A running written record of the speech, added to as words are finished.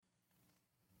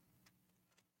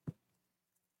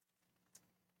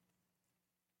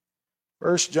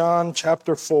1 John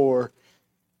chapter 4.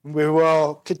 We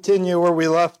will continue where we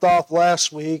left off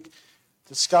last week,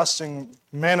 discussing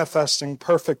manifesting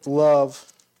perfect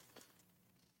love.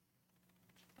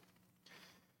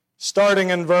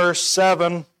 Starting in verse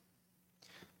 7,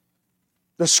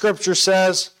 the scripture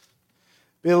says,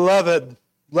 "Beloved,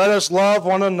 let us love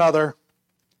one another,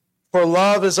 for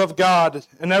love is of God,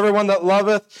 and everyone that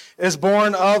loveth is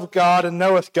born of God and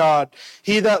knoweth God.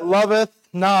 He that loveth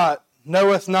not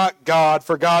knoweth not God,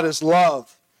 for God is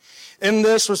love. In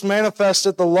this was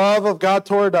manifested the love of God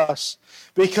toward us,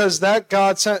 because that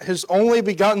God sent his only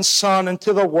begotten Son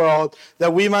into the world,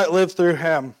 that we might live through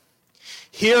him.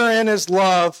 Herein is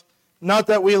love, not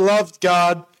that we loved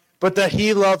God, but that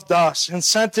he loved us, and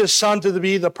sent his Son to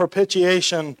be the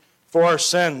propitiation for our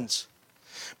sins.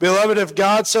 Beloved, if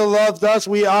God so loved us,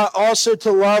 we ought also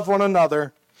to love one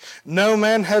another. No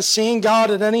man has seen God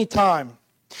at any time.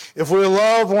 If we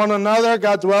love one another,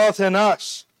 God dwelleth in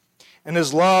us, and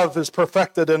his love is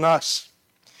perfected in us.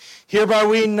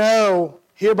 Hereby know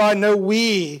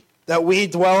we that we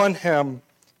dwell in him,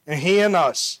 and he in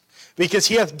us, because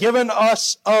he hath given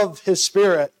us of his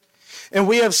Spirit. And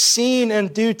we have seen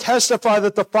and do testify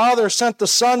that the Father sent the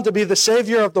Son to be the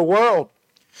Savior of the world.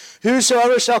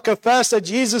 Whosoever shall confess that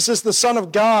Jesus is the Son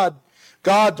of God,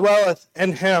 God dwelleth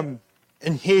in him,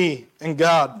 and he in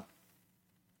God.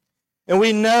 And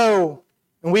we know,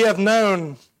 and we have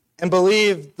known, and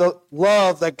believe the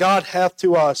love that God hath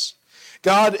to us.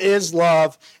 God is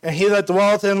love, and he that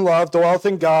dwelleth in love dwelleth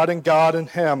in God, and God in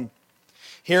him.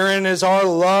 Herein is our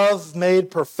love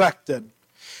made perfected,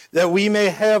 that we may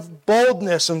have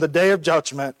boldness in the day of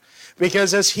judgment,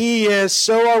 because as he is,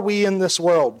 so are we in this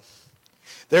world.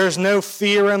 There is no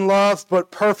fear in love,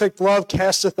 but perfect love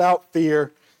casteth out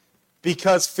fear,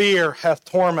 because fear hath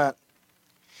torment.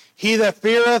 He that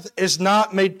feareth is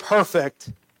not made perfect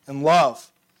in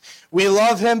love. We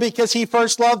love him because he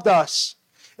first loved us.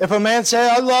 If a man say,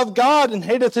 I love God, and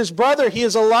hateth his brother, he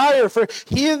is a liar. For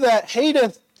he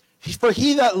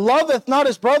that loveth not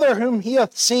his brother whom he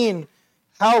hath seen,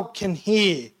 how can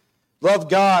he love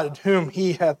God whom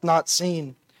he hath not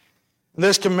seen?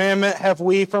 This commandment have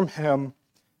we from him,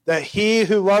 that he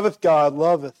who loveth God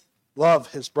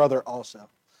love his brother also."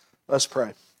 Let's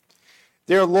pray.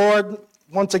 Dear Lord,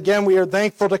 once again, we are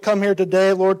thankful to come here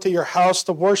today, Lord, to your house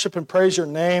to worship and praise your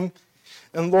name.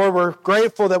 And Lord, we're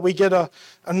grateful that we get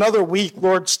another week,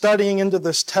 Lord, studying into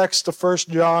this text of 1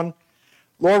 John.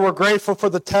 Lord, we're grateful for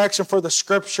the text and for the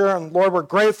scripture. And Lord, we're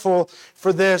grateful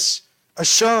for this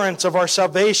assurance of our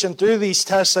salvation through these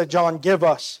tests that John give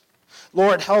us.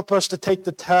 Lord, help us to take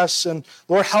the tests, and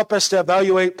Lord, help us to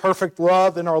evaluate perfect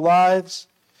love in our lives.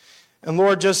 And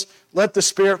Lord, just let the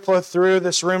Spirit flow through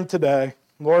this room today.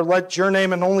 Lord, let your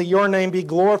name and only your name be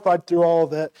glorified through all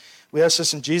of it. We ask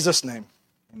this in Jesus' name.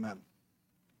 Amen.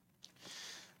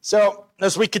 So,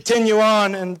 as we continue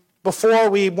on, and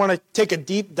before we want to take a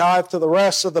deep dive to the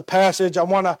rest of the passage, I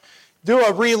want to do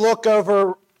a relook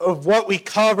over of what we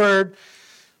covered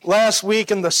last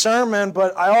week in the sermon,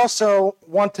 but I also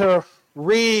want to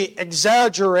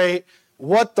re-exaggerate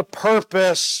what the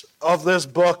purpose of this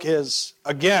book is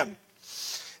again.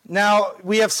 Now,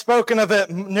 we have spoken of it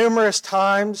numerous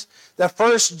times, that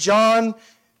 1 John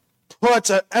puts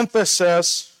an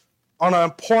emphasis on an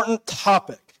important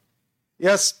topic.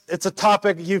 Yes, it's a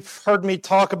topic you've heard me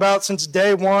talk about since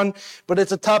day one, but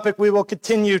it's a topic we will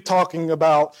continue talking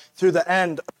about through the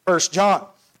end of 1 John.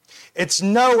 It's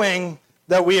knowing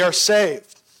that we are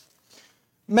saved.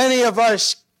 Many of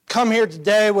us come here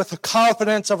today with the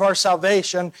confidence of our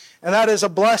salvation, and that is a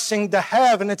blessing to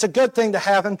have, and it's a good thing to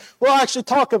have, and we'll actually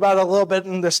talk about it a little bit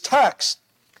in this text.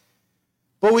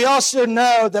 But we also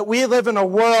know that we live in a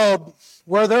world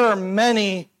where there are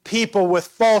many people with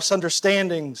false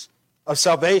understandings of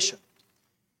salvation.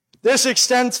 This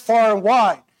extends far and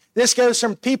wide. This goes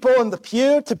from people in the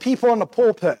pew to people in the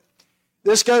pulpit.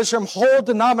 This goes from whole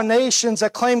denominations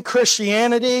that claim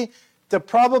Christianity to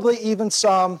probably even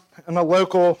some in a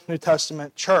local New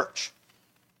Testament church.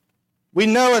 We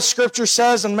know, as Scripture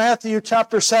says in Matthew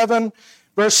chapter 7,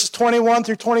 verses 21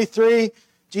 through 23,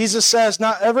 Jesus says,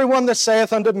 "Not everyone that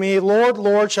saith unto me, Lord,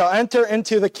 Lord, shall enter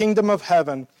into the kingdom of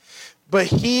heaven, but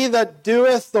he that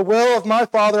doeth the will of my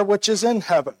Father which is in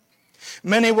heaven.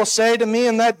 Many will say to me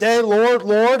in that day, Lord,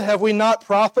 Lord, have we not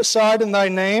prophesied in thy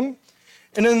name?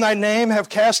 And in thy name have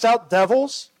cast out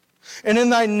devils? And in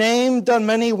thy name done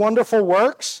many wonderful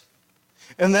works?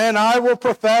 And then I will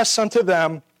profess unto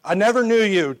them, I never knew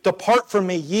you. Depart from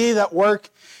me, ye that work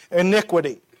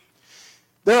iniquity."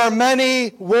 There are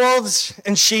many wolves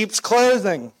in sheep's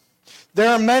clothing. There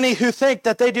are many who think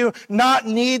that they do not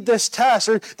need this test,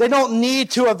 or they don't need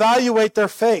to evaluate their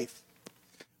faith.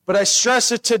 But I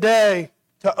stress it today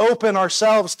to open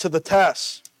ourselves to the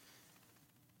test.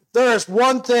 If there is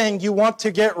one thing you want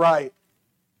to get right,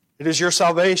 it is your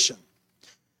salvation.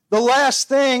 The last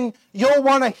thing you'll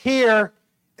want to hear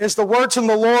is the words from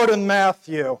the Lord in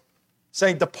Matthew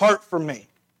saying, "Depart from me."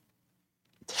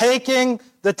 Taking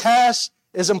the test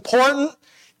is important.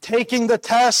 Taking the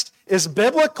test is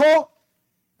biblical.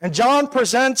 And John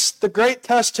presents the great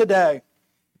test today.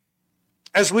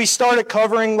 As we started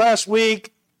covering last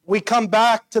week, we come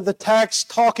back to the text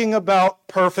talking about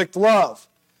perfect love.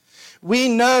 We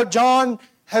know John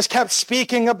has kept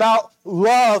speaking about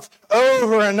love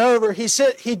over and over. He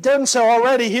did so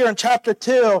already here in chapter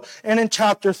 2 and in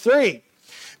chapter 3.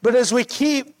 But as we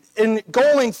keep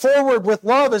going forward with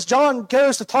love, as John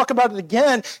goes to talk about it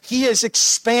again, he is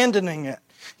expanding it.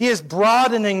 He is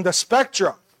broadening the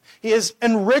spectrum. He is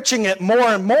enriching it more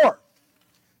and more.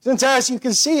 Since, as you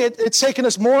can see, it's taken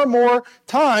us more and more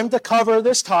time to cover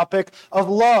this topic of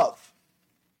love.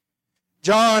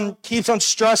 John keeps on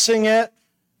stressing it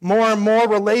more and more,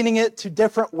 relating it to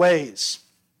different ways.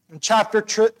 In chapter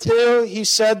 2, he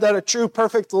said that a true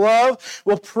perfect love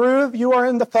will prove you are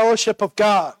in the fellowship of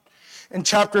God. In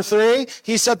chapter 3,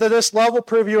 he said that this love will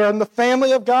prove you are in the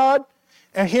family of God.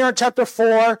 And here in chapter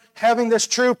 4, having this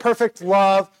true perfect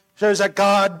love shows that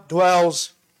God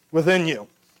dwells within you.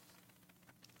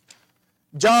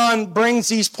 John brings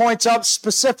these points up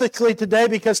specifically today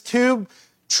because two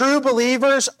true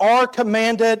believers are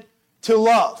commanded to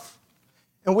love.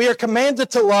 And we are commanded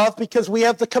to love because we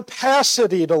have the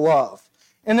capacity to love.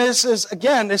 And this is,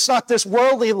 again, it's not this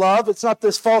worldly love. It's not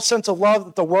this false sense of love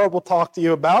that the world will talk to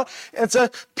you about. It's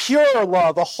a pure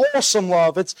love, a wholesome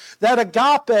love. It's that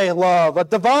agape love, a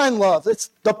divine love.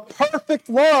 It's the perfect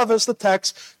love as the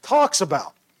text talks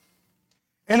about.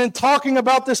 And in talking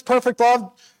about this perfect love,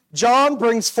 John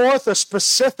brings forth a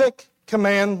specific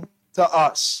command to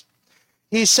us.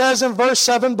 He says in verse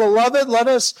 7, "Beloved, let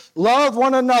us love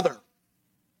one another."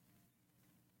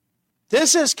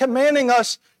 This is commanding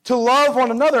us to love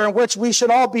one another, in which we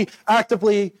should all be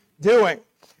actively doing.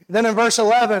 Then in verse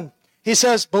 11, he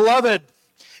says, "Beloved,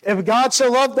 if God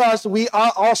so loved us, we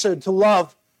ought also to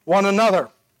love one another."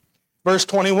 Verse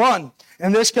 21,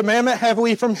 "And this commandment have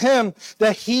we from him,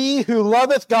 that he who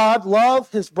loveth God love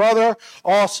his brother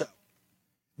also."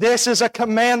 This is a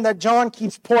command that John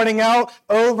keeps pointing out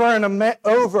over and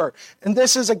over. And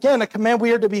this is, again, a command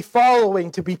we are to be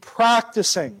following, to be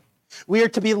practicing. We are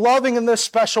to be loving in this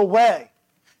special way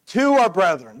to our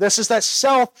brethren. This is that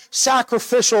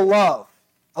self-sacrificial love,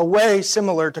 a way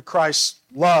similar to Christ's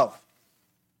love.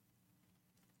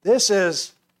 This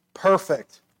is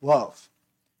perfect love.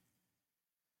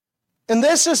 And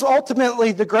this is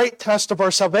ultimately the great test of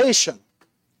our salvation,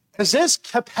 as this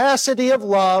capacity of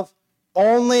love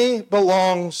only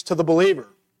belongs to the believer.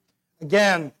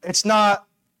 Again, it's not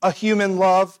a human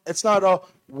love. It's not a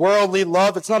worldly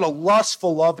love. It's not a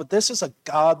lustful love, but this is a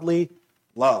godly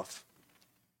love.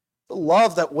 The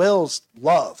love that wills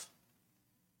love.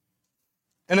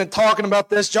 And in talking about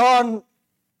this, John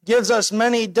gives us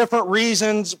many different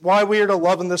reasons why we are to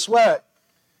love in this way.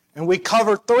 And we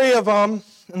covered 3 of them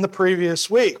in the previous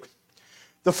week.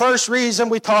 The first reason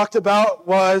we talked about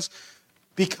was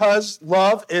because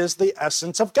love is the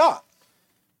essence of God.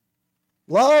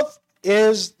 Love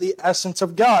is the essence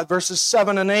of God. Verses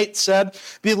 7 and 8 said,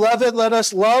 "Beloved, let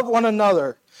us love one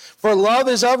another. For love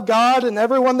is of God, and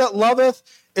everyone that loveth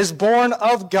is born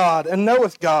of God, and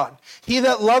knoweth God. He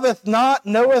that loveth not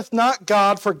knoweth not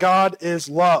God, for God is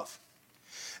love."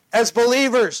 As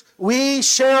believers, we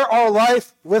share our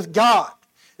life with God.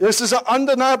 This is an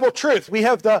undeniable truth. We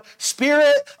have the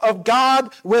Spirit of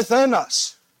God within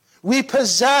us. We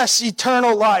possess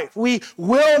eternal life. We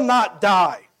will not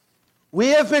die. We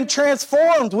have been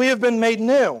transformed. We have been made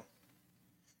new.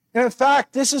 And in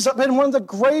fact, this has been one of the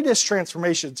greatest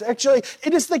transformations. Actually,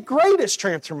 it is the greatest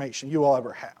transformation you will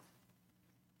ever have.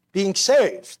 Being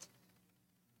saved.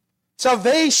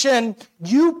 Salvation,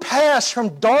 you pass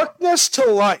from darkness to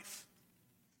life.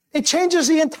 It changes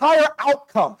the entire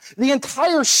outcome, the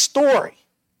entire story.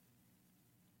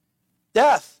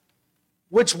 Death,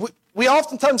 which we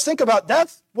oftentimes think about,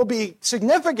 death will be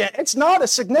significant. It's not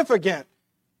as significant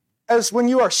as when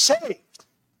you are saved.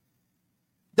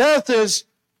 Death is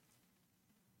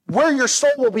where your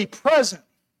soul will be present.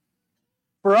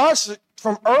 For us,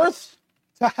 from earth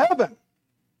to heaven.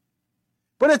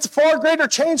 But it's a far greater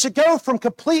change to go from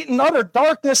complete and utter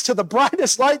darkness to the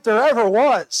brightest light there ever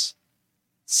was.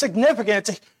 It's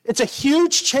significant. It's a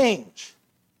huge change.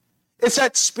 It's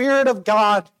that Spirit of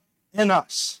God in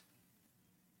us.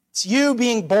 It's you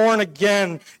being born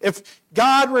again if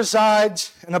God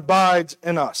resides and abides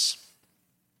in us.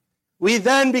 we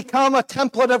then become a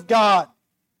template of God.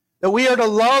 That we are to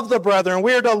love the brethren.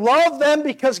 We are to love them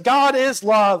because God is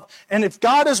love. And if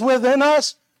God is within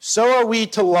us, so are we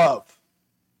to love.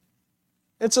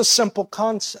 It's a simple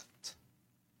concept.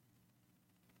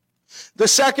 The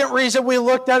second reason we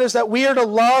looked at is that we are to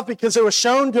love because it was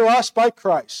shown to us by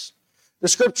Christ. The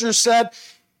scripture said,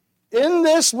 in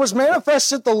this was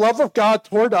manifested the love of God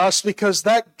toward us, because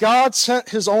that God sent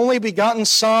his only begotten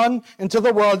Son into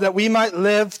the world that we might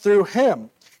live through him.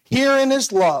 Herein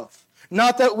is love,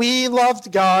 not that we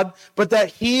loved God, but that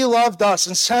he loved us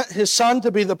and sent his Son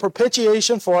to be the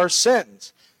propitiation for our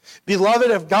sins. Beloved,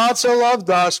 if God so loved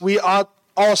us, we ought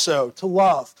also to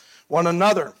love one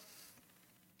another.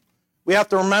 We have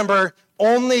to remember,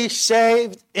 only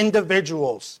saved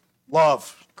individuals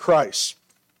love Christ.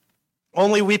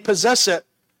 Only we possess it.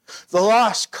 The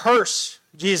lost curse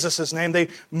Jesus' name. They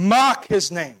mock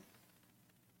his name.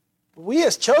 We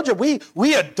as children,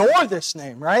 we adore this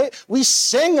name, right? We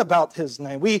sing about his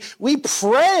name. We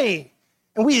pray,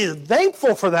 and we are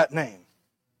thankful for that name.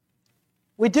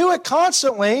 We do it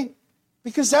constantly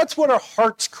because that's what our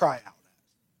hearts cry out.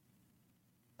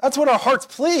 That's what our hearts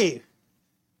plead.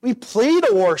 We plead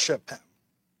to worship him.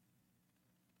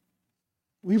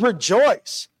 We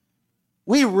rejoice.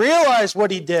 We realize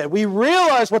what he did. We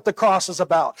realize what the cross is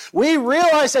about. We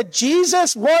realize that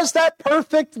Jesus was that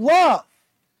perfect love.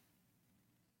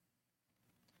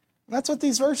 And that's what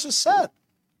these verses said.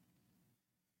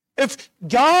 If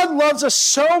God loves us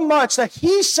so much that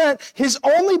he sent his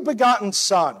only begotten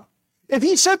Son, if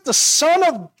he sent the Son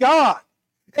of God,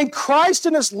 and Christ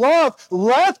in his love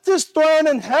left his throne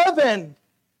in heaven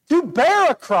to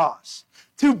bear a cross,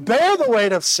 to bear the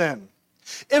weight of sin.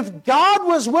 If God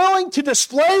was willing to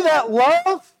display that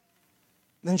love,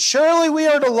 then surely we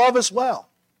are to love as well,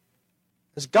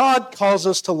 as God calls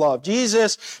us to love.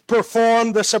 Jesus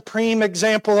performed the supreme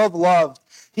example of love.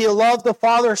 He loved the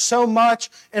Father so much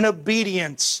in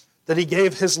obedience that he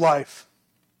gave his life.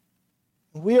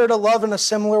 We are to love in a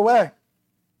similar way.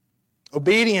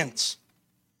 Obedience.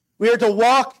 We are to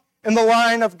walk in the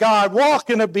line of God, walk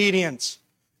in obedience.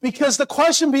 Because the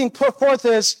question being put forth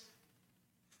is,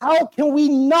 how can we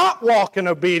not walk in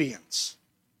obedience?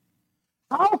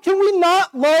 How can we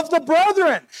not love the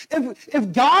brethren?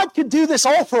 If God could do this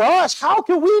all for us, how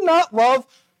can we not love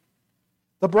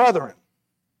the brethren?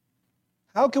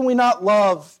 How can we not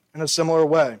love in a similar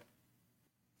way?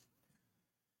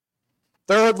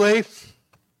 Thirdly,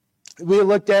 we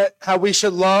looked at how we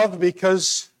should love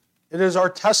because it is our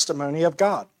testimony of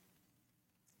God.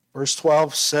 Verse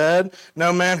 12 said,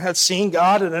 no man hath seen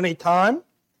God at any time.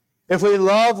 If we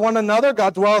love one another,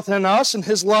 God dwelleth in us, and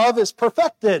his love is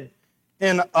perfected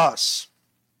in us.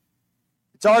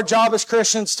 It's our job as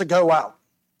Christians to go out,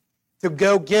 to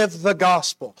go give the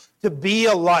gospel, to be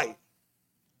a light.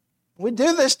 We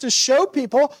do this to show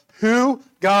people who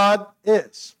God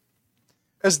is,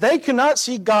 as they cannot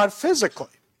see God physically.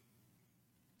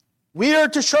 We are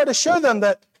to try to show them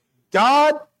that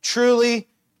God truly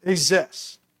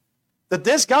exists. That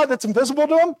this God that's invisible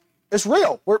to them is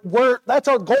real. That's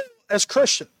our goal as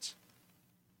Christians.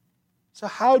 So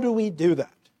how do we do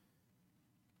that?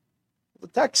 The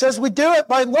text says we do it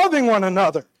by loving one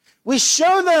another. We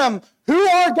show them who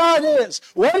our God is,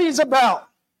 what he's about.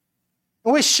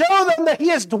 And we show them that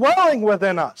he is dwelling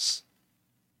within us.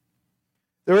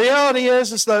 The reality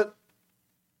is that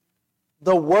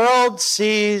the world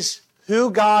sees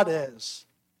who God is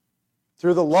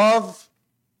through the love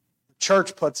the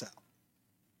church puts out.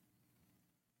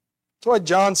 That's why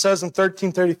John says in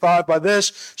 13:35, by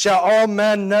this shall all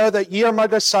men know that ye are my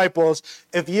disciples,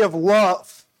 if ye have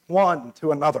love one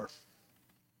to another.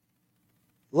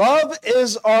 Love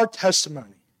is our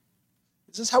testimony.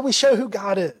 This is how we show who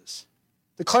God is,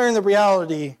 declaring the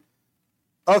reality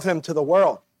of him to the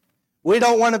world. We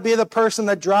don't want to be the person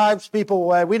that drives people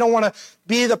away. We don't want to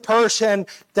be the person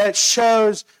that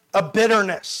shows a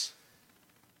bitterness.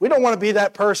 We don't want to be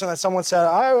that person that someone said,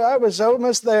 I was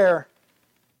almost there.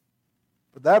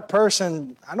 But that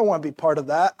person, I don't want to be part of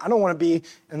that. I don't want to be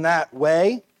in that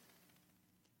way.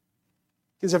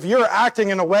 Because if you're acting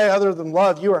in a way other than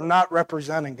love, you are not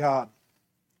representing God.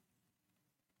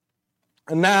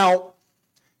 And now,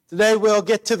 today we'll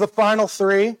get to the final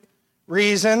three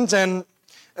reasons. And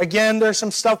again, there's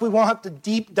some stuff we won't have to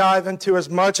deep dive into as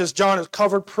much as John has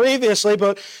covered previously,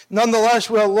 but nonetheless,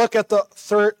 we'll look at the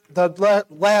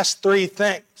last three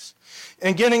things.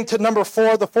 And getting to number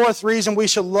 4, the fourth reason we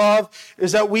should love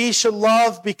is that we should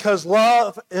love because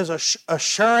love is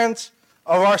assurance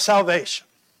of our salvation.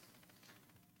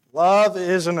 Love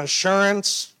is an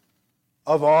assurance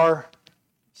of our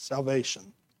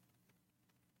salvation.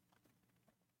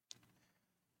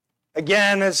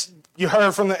 Again, as you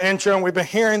heard from the intro and we've been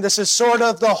hearing, this is sort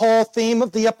of the whole theme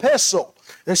of the epistle.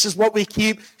 This is what we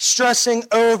keep stressing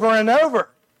over and over.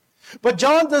 But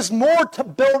John does more to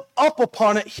build up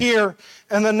upon it here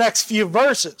in the next few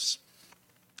verses.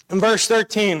 In verse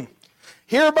 13,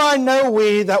 hereby know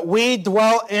we that we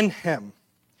dwell in him,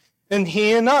 and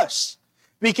he in us,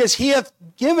 because he hath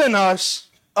given us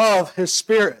of his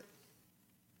Spirit.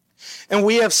 And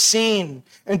we have seen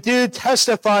and do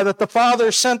testify that the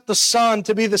Father sent the Son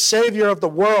to be the Savior of the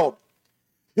world.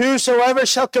 Whosoever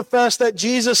shall confess that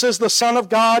Jesus is the Son of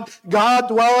God, God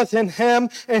dwelleth in him,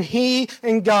 and he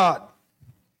in God.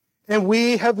 And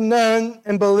we have known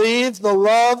and believed the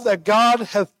love that God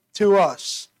hath to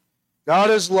us. God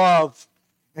is love,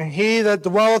 and he that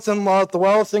dwelleth in love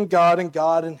dwelleth in God, and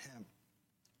God in him.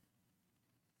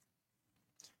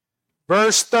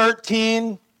 Verse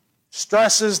 13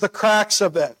 stresses the cracks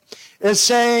of it. It's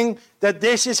saying that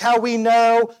this is how we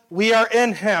know we are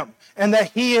in him and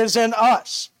that he is in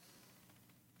us.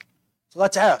 So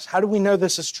let's ask, how do we know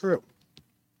this is true?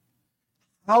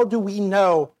 How do we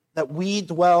know that we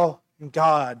dwell in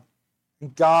God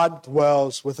and God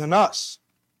dwells within us?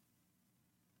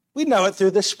 We know it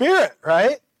through the Spirit,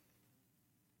 right?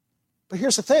 But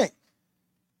here's the thing.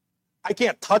 I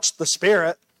can't touch the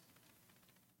Spirit.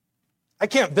 I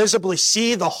can't visibly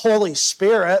see the Holy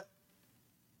Spirit.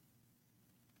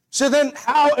 So then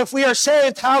how, if we are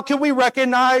saved, how can we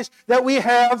recognize that we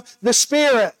have the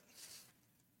Spirit?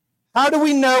 How do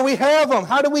we know we have him?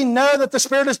 How do we know that the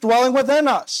Spirit is dwelling within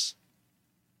us?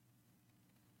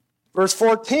 Verse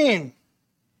 14.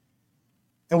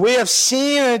 And we have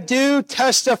seen and do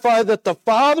testify that the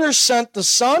Father sent the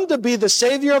Son to be the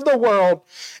Savior of the world,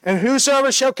 and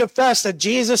whosoever shall confess that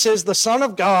Jesus is the Son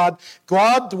of God,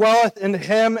 God dwelleth in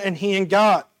him, and he in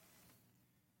God.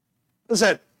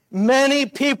 Listen, many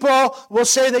people will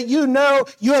say that you know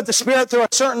you have the Spirit through a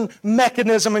certain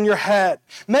mechanism in your head.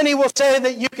 Many will say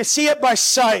that you can see it by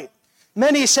sight.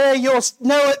 Many say you'll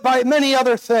know it by many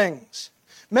other things.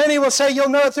 Many will say you'll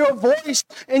know it through a voice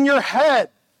in your head.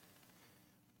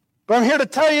 But I'm here to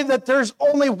tell you that there's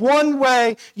only one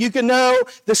way you can know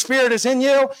the Spirit is in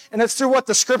you, and it's through what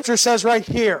the Scripture says right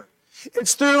here.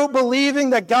 It's through believing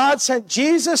that God sent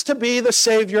Jesus to be the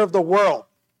Savior of the world,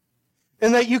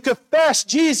 and that you confess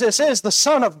Jesus is the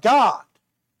Son of God.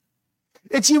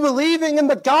 It's you believing in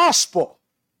the gospel.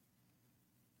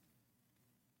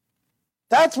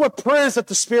 That's what proves that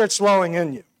the Spirit's dwelling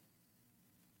in you.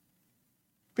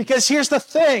 Because here's the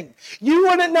thing. You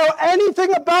wouldn't know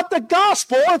anything about the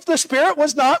gospel if the Spirit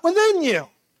was not within you.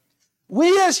 We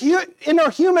in our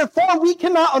human form, we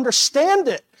cannot understand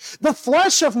it. The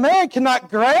flesh of man cannot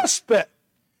grasp it.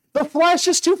 The flesh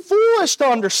is too foolish to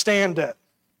understand it.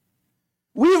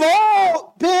 We've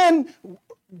all been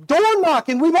door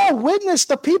knocking. We've all witnessed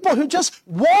the people who just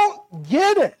won't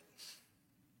get it.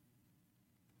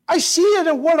 I see it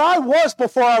in what I was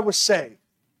before I was saved.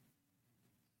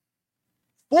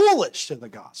 Foolish to the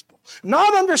gospel,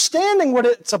 not understanding what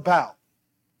it's about.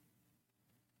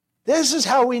 This is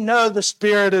how we know the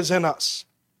Spirit is in us,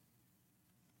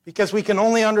 because we can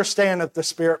only understand if the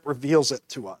Spirit reveals it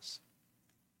to us.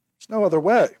 There's no other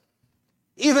way.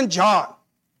 Even John.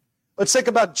 Let's think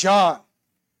about John.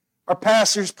 Our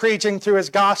pastor's preaching through his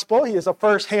gospel. He is a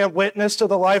first-hand witness to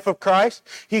the life of Christ.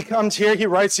 He comes here, he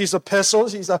writes these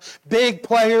epistles. He's a big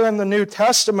player in the New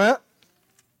Testament.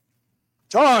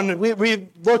 John, we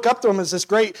look up to him as this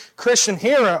great Christian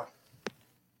hero.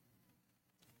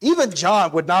 Even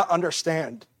John would not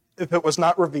understand if it was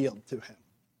not revealed to him.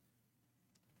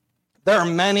 There are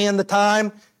many in the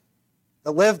time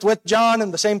that lived with John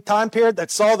in the same time period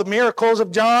that saw the miracles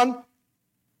of John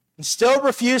and still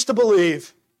refused to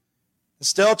believe and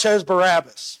still chose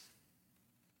Barabbas.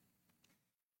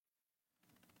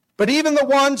 But even the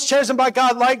ones chosen by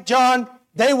God like John,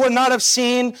 they would not have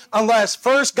seen unless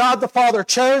first God the Father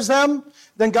chose them,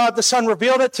 then God the Son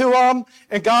revealed it to them,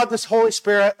 and God the Holy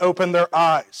Spirit opened their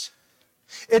eyes.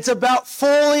 It's about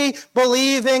fully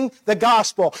believing the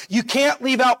gospel. You can't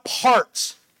leave out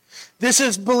parts. This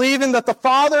is believing that the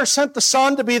Father sent the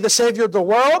Son to be the Savior of the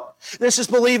world. This is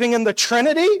believing in the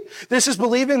Trinity. This is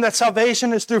believing that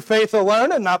salvation is through faith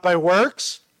alone and not by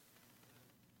works.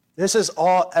 This is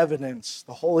all evidence.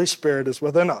 The Holy Spirit is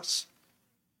within us.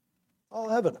 All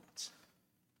evidence.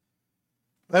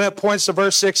 Then it points to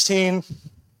verse 16.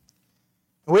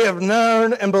 We have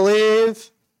known and believed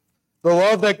the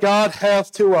love that God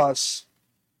hath to us.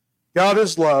 God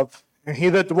is love, and he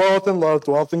that dwelleth in love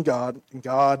dwelleth in God, and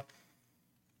God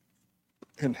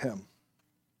in him.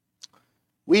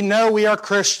 We know we are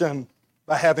Christian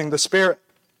by having the Spirit.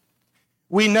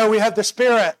 We know we have the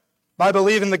Spirit by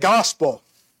believing the gospel.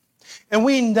 And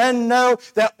we then know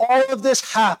that all of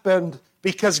this happened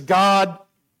because God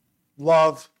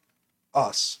loved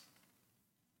us.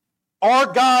 Our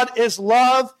God is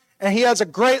love, and he has a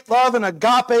great love and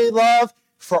agape love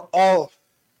for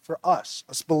us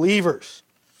as believers.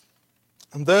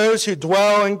 And those who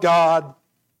dwell in God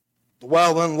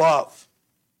dwell in love.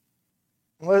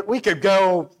 We could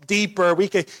go deeper. We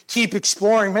could keep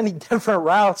exploring many different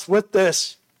routes with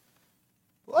this.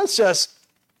 Let's just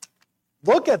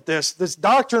look at this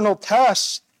doctrinal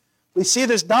test. We see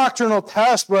this doctrinal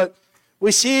test, but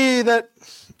we see that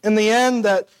in the end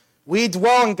that we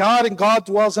dwell in God and God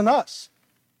dwells in us.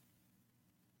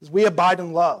 Because we abide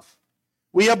in love.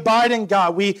 We abide in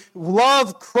God. We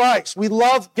love Christ. We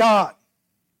love God.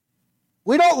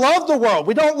 We don't love the world.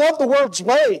 We don't love the world's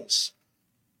ways.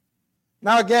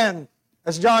 Now again,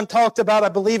 as John talked about, I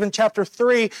believe in chapter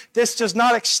 3, this does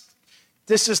not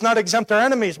exempt our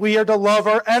enemies. We are to love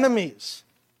our enemies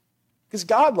because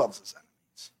God loves his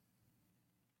enemies.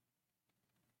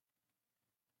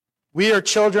 We are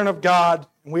children of God,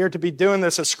 and we are to be doing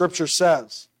this as Scripture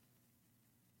says.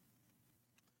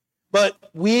 But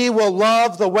we will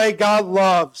love the way God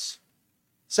loves,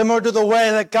 similar to the way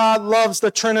that God loves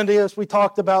the Trinity as we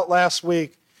talked about last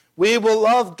week. We will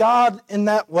love God in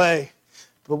that way,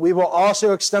 but we will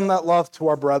also extend that love to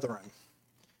our brethren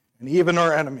and even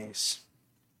our enemies.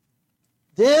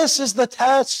 This is the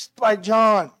test by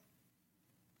John.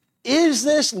 Is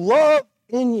this love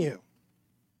in you?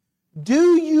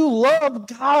 Do you love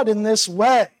God in this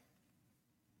way?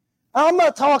 I'm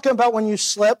not talking about when you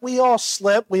slip. We all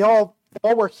slip. We all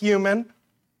were human.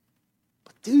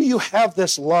 But do you have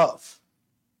this love?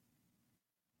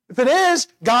 If it is,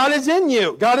 God is in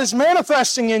you. God is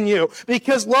manifesting in you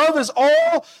because love is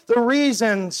all the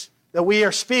reasons that we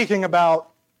are speaking about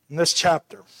in this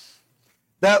chapter.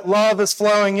 That love is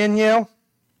flowing in you,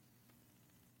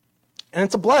 and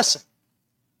it's a blessing.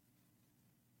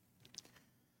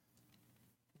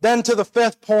 Then to the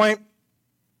fifth point,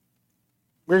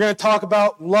 we're going to talk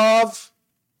about love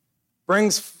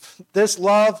brings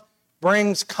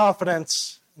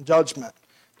confidence and judgment.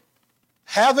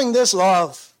 Having this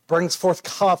love brings forth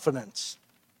confidence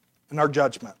in our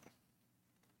judgment.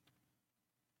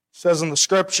 It says in the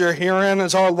Scripture, herein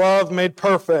is our love made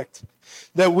perfect,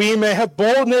 that we may have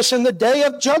boldness in the day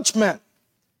of judgment.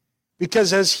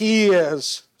 Because as he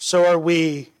is, so are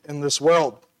we in this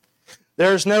world.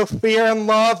 There is no fear in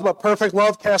love, but perfect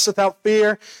love casteth out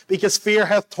fear, because fear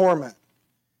hath torment.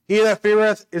 He that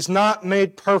feareth is not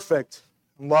made perfect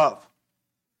in love.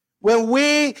 When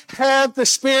we have the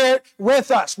Spirit with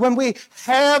us, when we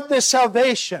have this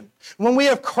salvation, when we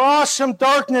have crossed from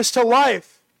darkness to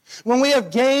life, when we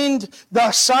have gained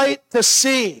the sight to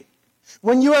see,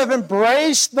 when you have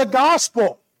embraced the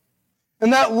gospel,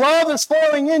 and that love is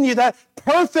flowing in you, that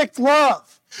perfect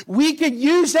love, we could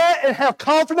use that and have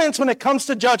confidence when it comes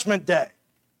to Judgment Day.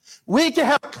 We can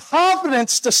have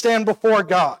confidence to stand before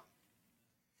God.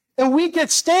 And we can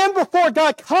stand before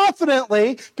God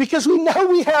confidently because we know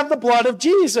we have the blood of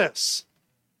Jesus.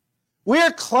 We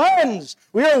are cleansed.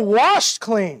 We are washed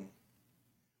clean.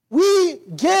 We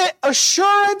get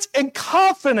assurance and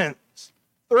confidence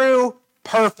through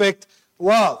perfect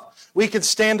love. We can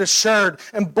stand assured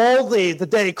and boldly the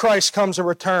day Christ comes to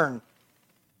return.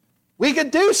 We can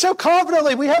do so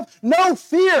confidently. We have no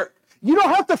fear. You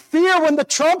don't have to fear when the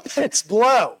trumpets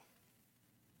blow.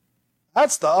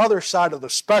 That's the other side of the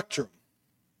spectrum.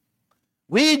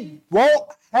 We won't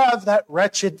have that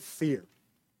wretched fear.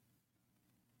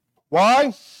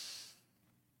 Why?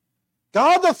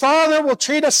 God the Father will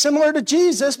treat us similar to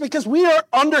Jesus because we are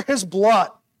under his blood.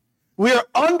 We are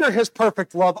under his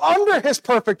perfect love, under his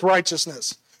perfect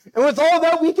righteousness. And with all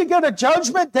that, we can go to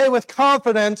Judgment Day with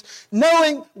confidence,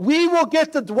 knowing we will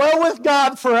get to dwell with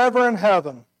God forever in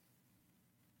heaven.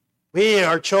 We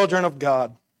are children of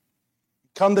God.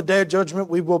 Come the day of judgment,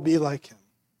 we will be like him.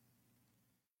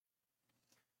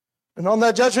 And on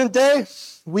that judgment day,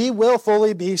 we will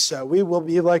fully be so. We will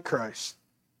be like Christ.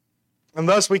 And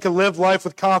thus we can live life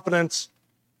with confidence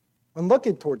when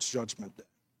looking towards judgment day.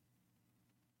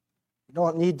 We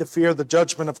don't need to fear the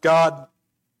judgment of God.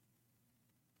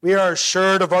 We are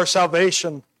assured of our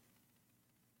salvation.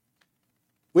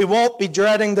 We won't be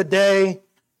dreading the day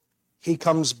he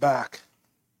comes back.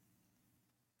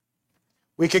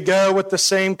 We could go with the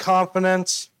same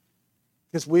confidence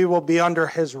because we will be under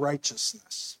his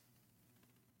righteousness.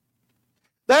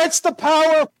 That's the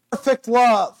power of perfect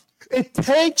love. It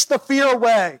takes the fear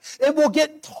away. It will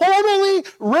get totally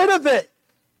rid of it.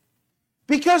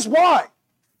 Because why?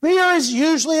 Fear is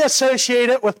usually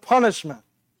associated with punishment.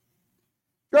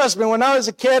 Trust me, when I was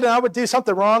a kid and I would do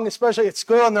something wrong, especially at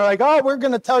school, and they're like, oh, we're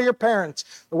going to tell your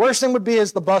parents. The worst thing would be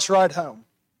is the bus ride home.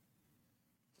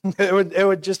 It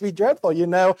would just be dreadful. You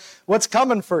know what's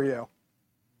coming for you.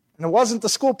 And it wasn't the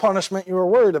school punishment you were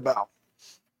worried about.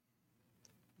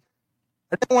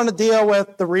 I didn't want to deal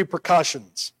with the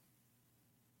repercussions.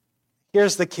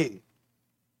 Here's the key.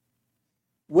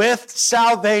 With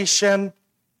salvation,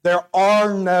 there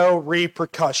are no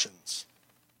repercussions.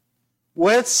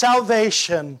 With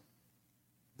salvation,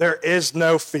 there is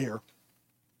no fear.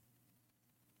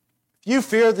 If you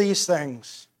fear these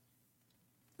things,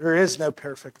 there is no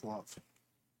perfect love.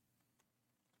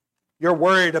 You're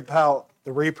worried about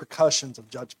the repercussions of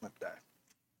Judgment Day.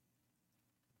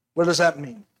 What does that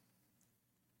mean?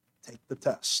 Take the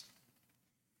test.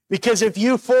 Because if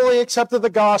you fully accepted the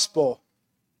gospel,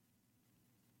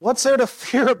 what's there to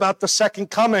fear about the second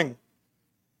coming?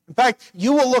 In fact,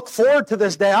 you will look forward to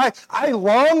this day. I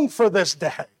long for this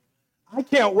day. I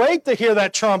can't wait to hear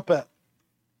that trumpet.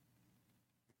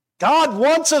 God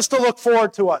wants us to look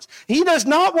forward to us. He does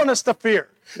not want us to fear.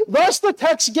 Thus the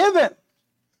text given.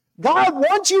 God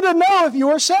wants you to know if you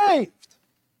are saved.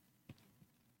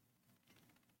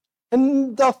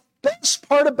 And the best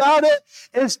part about it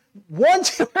is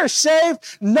once you are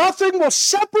saved, nothing will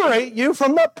separate you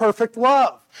from that perfect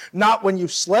love. Not when you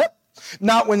slip,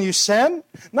 not when you sin,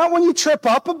 not when you trip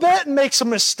up a bit and make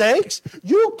some mistakes.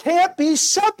 You can't be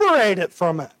separated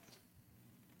from it.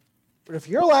 But if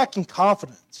you're lacking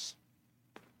confidence,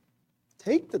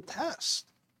 take the test.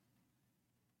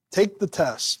 Take the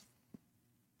test.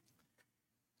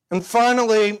 And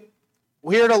finally,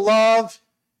 we are to love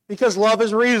because love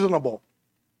is reasonable.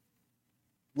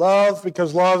 Love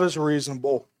because love is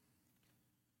reasonable.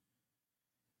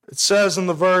 It says in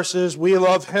the verses, we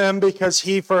love him because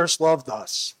he first loved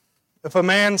us. If a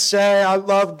man say, I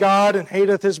love God and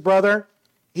hateth his brother,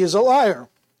 he is a liar.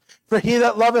 For he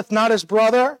that loveth not his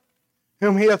brother,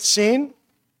 whom he hath seen,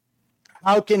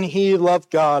 how can he love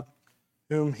God,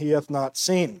 whom he hath not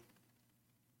seen?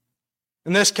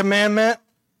 And this commandment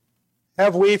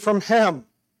have we from him,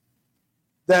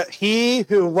 that he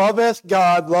who loveth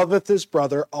God loveth his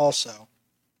brother also.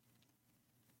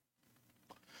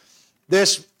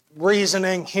 This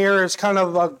reasoning here is kind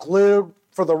of a glue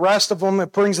for the rest of them.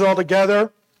 It brings it all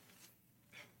together.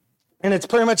 And it's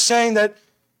pretty much saying that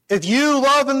if you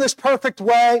love in this perfect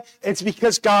way, it's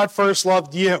because God first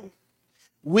loved you.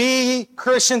 We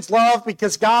Christians love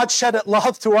because God shed it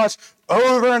love to us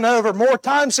over and over, more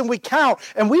times than we count,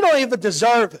 and we don't even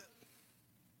deserve it.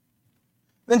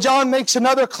 Then John makes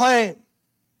another claim.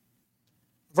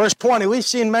 Verse 20, we've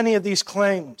seen many of these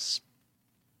claims.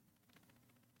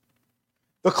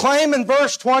 The claim in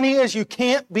verse 20 is you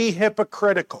can't be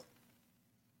hypocritical.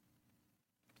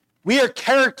 We are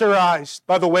characterized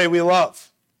by the way we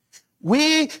love.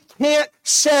 We can't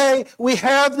say we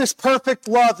have this perfect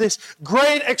love, this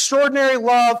great, extraordinary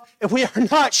love, if we are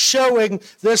not showing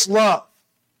this love.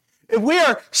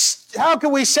 How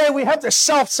can we say we have this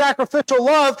self-sacrificial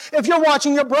love if you're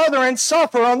watching your brother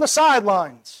suffer on the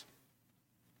sidelines?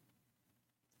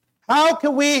 How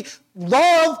can we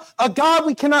love a God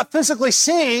we cannot physically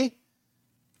see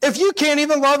if you can't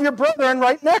even love your brother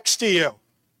right next to you?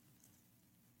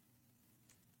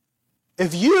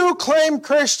 If you claim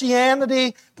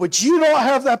Christianity, but you don't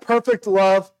have that perfect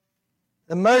love,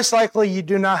 then most likely you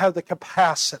do not have the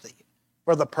capacity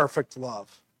for the perfect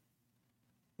love,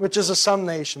 which is a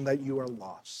summation that you are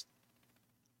lost.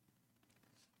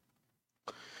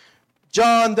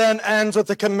 John then ends with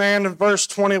the command in verse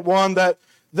 21 that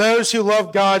those who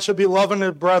love God should be loving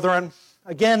their brethren.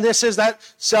 Again, this is that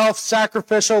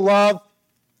self-sacrificial love.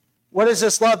 What is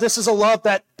this love? This is a love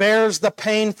that bears the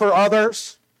pain for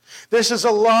others. This is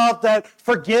a love that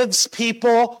forgives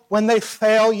people when they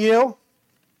fail you.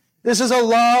 This is a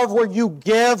love where you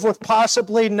give with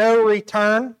possibly no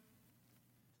return.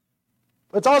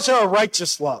 But it's also a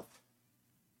righteous love.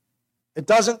 It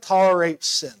doesn't tolerate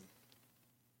sin.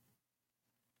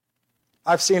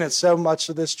 I've seen it so much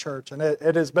of this church, and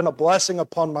it has been a blessing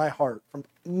upon my heart from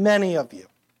many of you.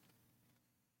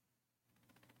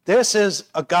 This is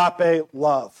agape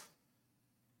love.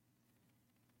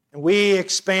 And we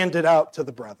expand it out to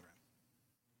the brethren.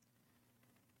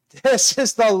 This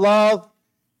is the love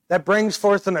that brings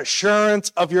forth an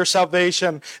assurance of your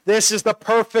salvation. This is the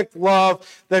perfect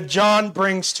love that John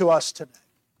brings to us today.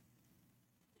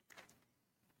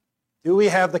 Do we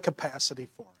have the capacity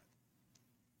for it?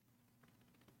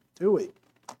 Do we?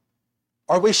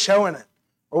 Are we showing it?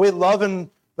 Are we loving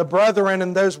the brethren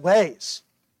in those ways?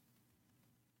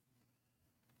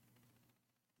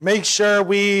 Make sure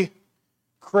we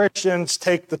Christians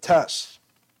take the test.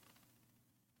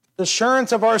 The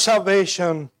assurance of our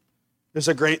salvation is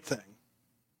a great thing.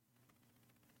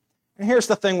 And here's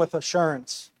the thing with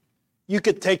assurance. You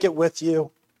could take it with you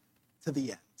to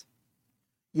the end.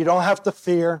 You don't have to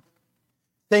fear.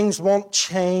 Things won't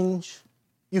change.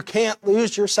 You can't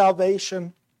lose your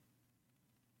salvation.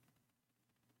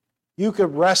 You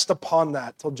could rest upon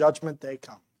that till judgment day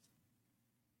comes.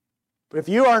 But if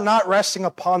you are not resting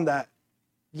upon that,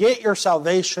 get your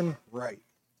salvation right.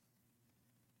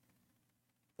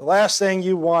 The last thing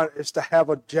you want is to have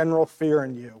a general fear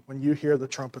in you when you hear the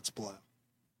trumpets blow.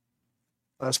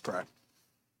 Let's pray.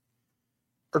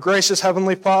 Our gracious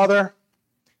Heavenly Father,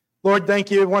 Lord,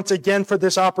 thank you once again for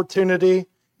this opportunity.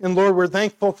 And Lord, we're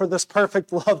thankful for this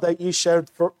perfect love that you showed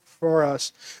for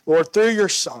us, Lord, through your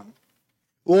Son.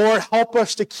 Lord, help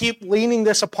us to keep leaning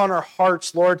this upon our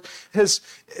hearts, Lord.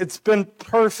 It's been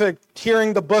perfect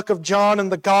hearing the book of John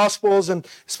and the Gospels, and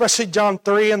especially John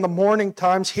 3 in the morning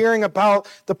times, hearing about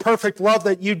the perfect love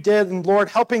that you did, and Lord,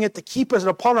 helping it to keep us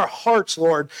upon our hearts,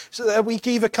 Lord, so that we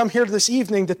can even come here this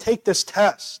evening to take this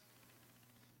test.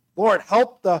 Lord,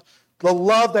 help the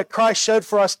love that Christ showed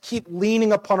for us keep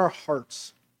leaning upon our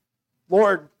hearts.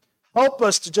 Lord, help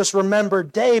us to just remember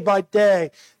day by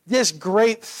day this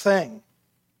great thing.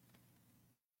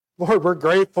 Lord, we're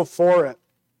grateful for it.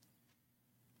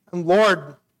 And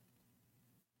Lord,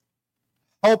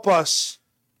 help us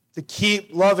to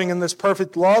keep loving in this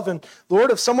perfect love. And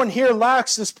Lord, if someone here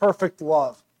lacks this perfect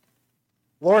love,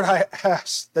 Lord, I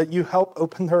ask that you help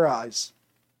open their eyes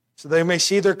so they may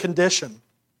see their condition.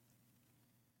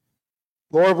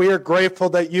 Lord, we are grateful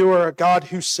that you are a God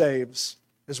who saves,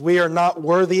 as we are not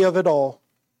worthy of it all.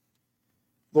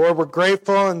 Lord, we're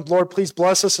grateful, and Lord, please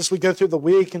bless us as we go through the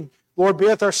week. And Lord, be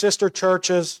with our sister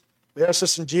churches. We ask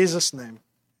this in Jesus' name.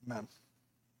 Amen.